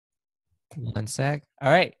One sec.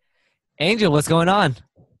 All right. Angel, what's going on?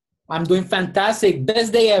 I'm doing fantastic.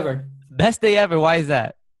 Best day ever. Best day ever. Why is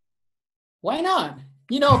that? Why not?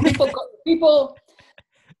 You know,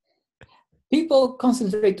 people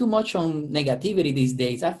concentrate too much on negativity these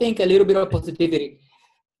days. I think a little bit of positivity.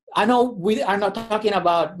 I know we are not talking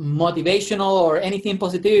about motivational or anything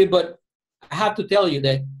positive, but I have to tell you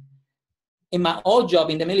that in my old job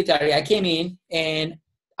in the military, I came in and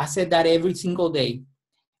I said that every single day.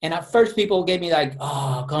 And at first, people gave me like,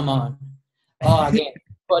 "Oh, come on, oh again."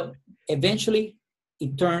 But eventually,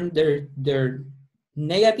 it turned their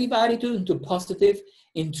negative attitude into positive,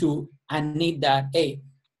 into I need that. Hey,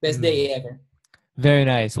 best Mm, day ever. very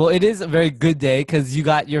nice. Well, it is a very good day because you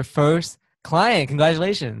got your first client.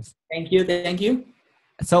 Congratulations. Thank you, thank you.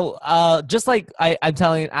 So, just like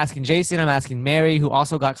asking Jason, I'm asking Mary, who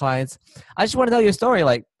also got clients. I just want to know your story.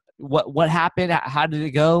 Like, what happened? How did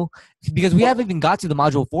it go? Because we So, haven't even got to the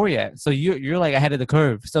module 4 yet. So you're like ahead of the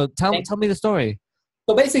curve. So tell thank- tell me the story.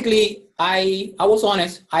 so basically, I was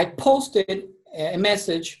honest. I posted a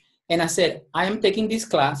message and I said, I am taking this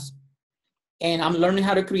class and I'm learning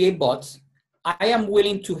how to create bots. I am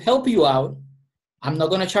willing to help you out. I'm not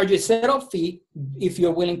going to charge you a setup fee if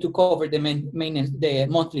you're willing to cover the maintenance, the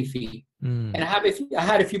monthly fee. Mm. And I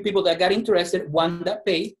had a few people that got interested, one that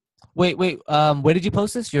paid. Wait. Where did you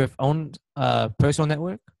post this? Your own personal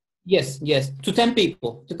network? Yes, to 10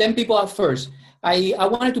 people at first. I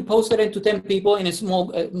wanted to post it to 10 people in a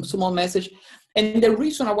small message. And the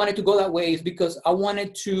reason I wanted to go that way is because I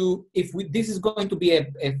wanted to, this is going to be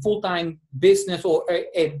a full-time business or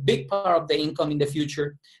a big part of the income in the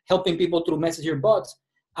future, helping people through messenger bots,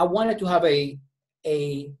 I wanted to have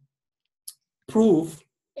a proof,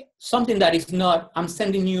 something that is not, I'm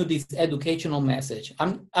sending you this educational message.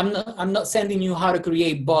 I'm not sending you how to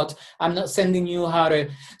create bots. I'm not sending you how to,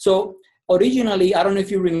 so originally, I don't know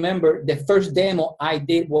if you remember, the first demo I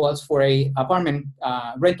did was for a apartment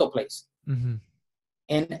rental place. Mm-hmm.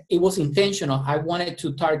 And it was intentional. I wanted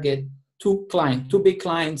to target two big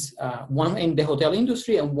clients, one in the hotel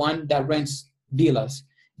industry and one that rents villas.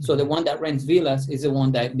 So the one that rents villas is the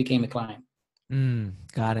one that became a client.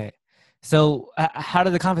 Got it. So how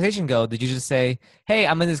did the conversation go? Did you just say, "Hey,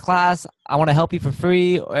 I'm in this class. I want to help you for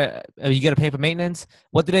free. Or, you got to pay for maintenance"?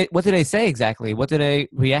 What did they say exactly? What did they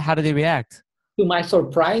react? How did they react? To my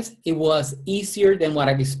surprise, it was easier than what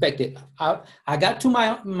I expected. I got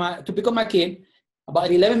to pick up my kid about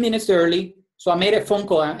 11 minutes early. So I made a phone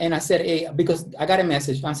call and I said, hey, because I got a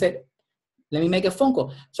message. I said, let me make a phone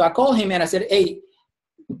call. So I called him and I said, hey,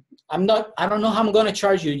 I don't know how I'm going to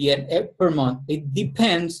charge you yet per month. It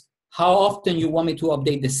depends how often you want me to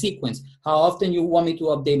update the sequence, how often you want me to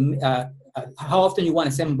update, how often you want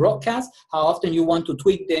to send broadcasts, how often you want to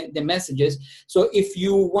tweak the messages. So if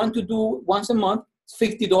you want to do once a month, it's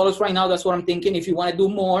 $50 right now. That's what I'm thinking. If you want to do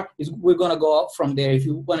more, we're going to go up from there. If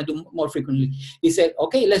you want to do more frequently. He said,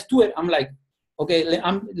 okay, let's do it. I'm like, okay,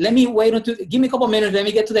 let me wait until, give me a couple minutes. Let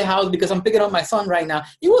me get to the house because I'm picking up my son right now.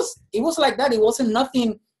 It was like that. It wasn't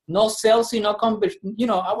nothing, no salesy, no competition. You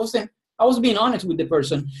know, I was being honest with the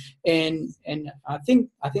person. And I think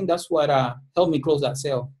that's what helped me close that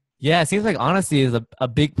sale. Yeah, it seems like honesty is a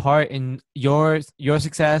big part in your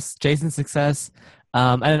success, Jason's success.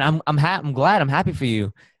 And I'm glad, I'm happy for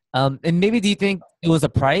you. And maybe do you think it was a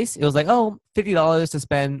price? It was like, oh, $50 to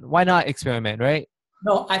spend. Why not experiment, right?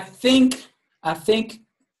 No, I think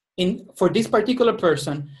for this particular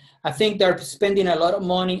person, I think they're spending a lot of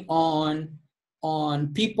money on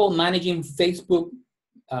people managing Facebook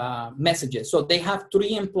messages. So they have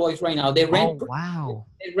 3 employees right now. Oh, wow.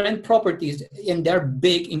 They rent properties and they're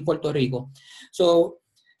big in Puerto Rico. So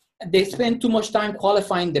they spend too much time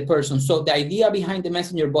qualifying the person. So the idea behind the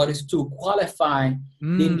messenger bot is to qualify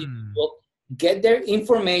the individual, get their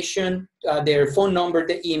information, their phone number,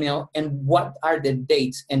 the email, and what are the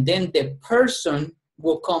dates. And then the person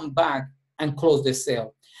will come back and close the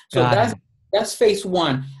sale. So Got it. that's phase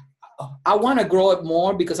 1. I want to grow it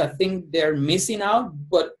more because I think they're missing out,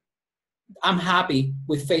 but I'm happy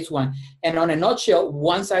with phase 1. And on a nutshell,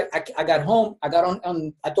 once I got home, I got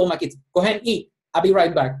on, I told my kids, go ahead and eat. I'll be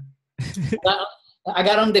right back. I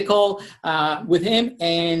got on the call with him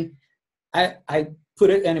and I put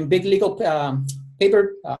it in a big legal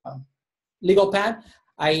paper, legal pad.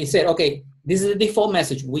 I said, okay, this is the default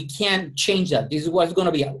message. We can't change that. This is what it's going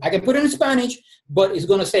to be. I can put it in Spanish, but it's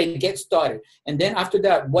going to say get started. And then after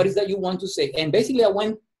that, what is that you want to say? And basically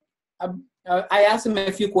I asked him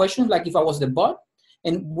a few questions, like if I was the bot.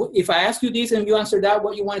 And if I ask you this and you answer that,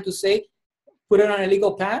 what you wanted to say, put it on a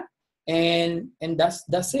legal pad. And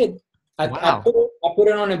that's it. I Wow. put put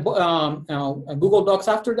it on a Google Docs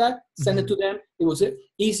after that, send it to them. It was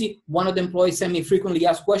easy. One of the employees sent me frequently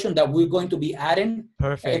asked questions that we're going to be adding.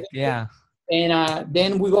 Perfect. Yeah. And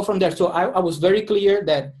then we go from there. So I was very clear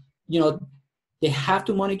that, they have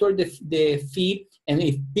to monitor the feed. And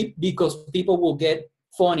because people will get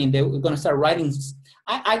funny and they're going to start writing.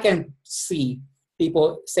 I can see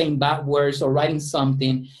people saying bad words or writing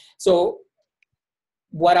something. So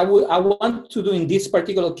what I want to do in this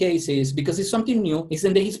particular case is, because it's something new, it's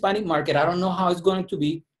in the Hispanic market. I don't know how it's going to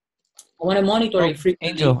be. I want to monitor it frequently.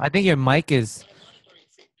 Angel, I think your mic is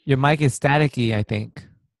staticky, I think.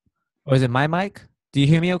 Or is it my mic? Do you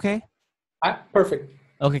hear me okay? Perfect.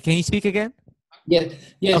 Okay, can you speak again? Yes.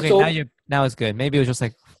 Yes. Okay, So, now it's good. Maybe it was just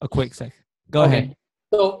like a quick sec. Go ahead.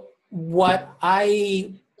 So what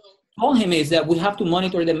I told him is that we have to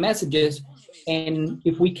monitor the messages, and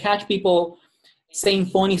if we catch people saying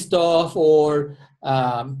funny stuff or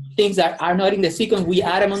things that are not in the sequence, we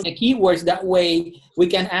add them on the keywords. That way we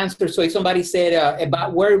can answer. So if somebody said a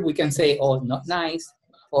bad word, we can say, "Oh, not nice,"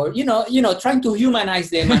 or trying to humanize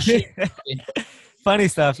the machine. Funny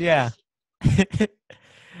stuff, yeah.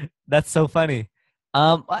 That's so funny.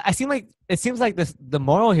 It seems like the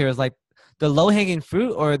moral here is like the low hanging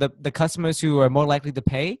fruit, or the customers who are more likely to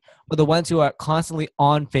pay, or the ones who are constantly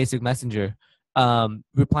on Facebook Messenger,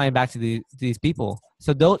 replying back to these people.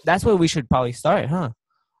 So that's where we should probably start, huh?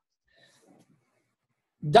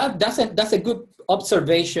 That's a good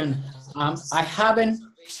observation. I haven't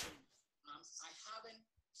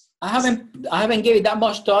gave it that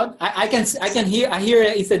much thought. I hear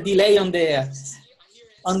it's a delay on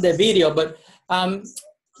the video, but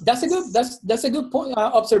that's a good point,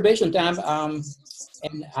 observation, Tam.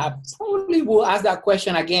 And I probably will ask that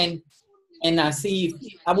question again, and see if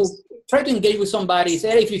I will try to engage with somebody. Say,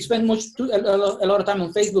 hey, if you spend a lot of time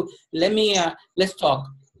on Facebook, let's talk,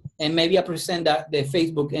 and maybe I present the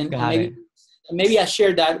Facebook, and maybe I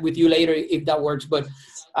share that with you later if that works. But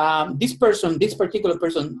this particular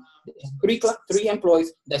person, three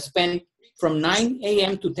employees that spend from 9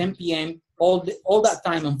 a.m. to 10 p.m. all that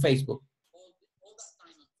time on Facebook.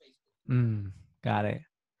 Got it.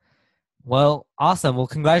 Well, awesome. Well,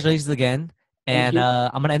 congratulations again. And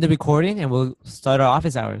I'm going to end the recording and we'll start our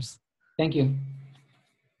office hours. Thank you.